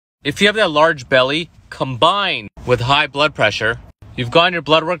If you have that large belly combined with high blood pressure, you've gotten your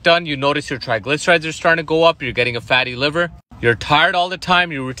blood work done, you notice your triglycerides are starting to go up, you're getting a fatty liver, you're tired all the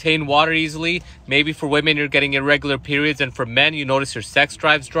time, you retain water easily, maybe for women you're getting irregular periods, and for men you notice your sex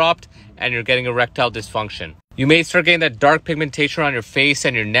drive's dropped and you're getting erectile dysfunction. You may start getting that dark pigmentation on your face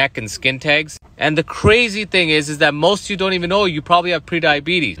and your neck and skin tags. And the crazy thing is that most of you don't even know you probably have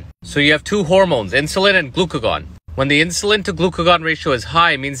prediabetes. So you have two hormones, insulin and glucagon. When the insulin to glucagon ratio is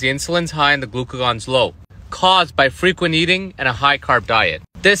high, it means the insulin's high and the glucagon's low, caused by frequent eating and a high carb diet.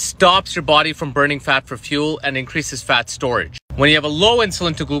 This stops your body from burning fat for fuel and increases fat storage. When you have a low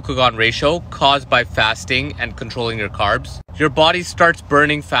insulin to glucagon ratio caused by fasting and controlling your carbs, your body starts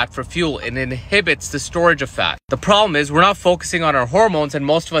burning fat for fuel and inhibits the storage of fat. The problem is we're not focusing on our hormones, and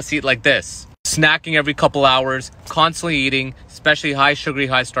most of us eat like this, snacking every couple hours, constantly eating, especially high sugary,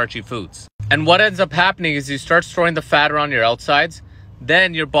 high starchy foods. And what ends up happening is you start storing the fat around your outsides,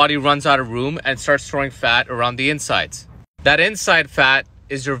 then your body runs out of room and starts storing fat around the insides. That inside fat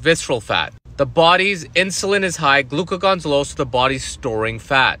is your visceral fat. The body's insulin is high, glucagon's low, so the body's storing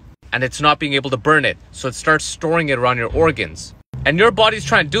fat. And it's not being able to burn it, so it starts storing it around your organs. And your body's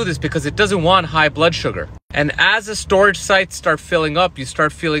trying to do this because it doesn't want high blood sugar. And as the storage sites start filling up, you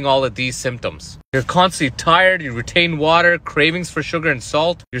start feeling all of these symptoms. You're constantly tired, you retain water, cravings for sugar and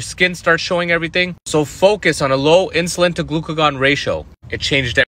salt, your skin starts showing everything. So focus on a low insulin to glucagon ratio. It changed everything.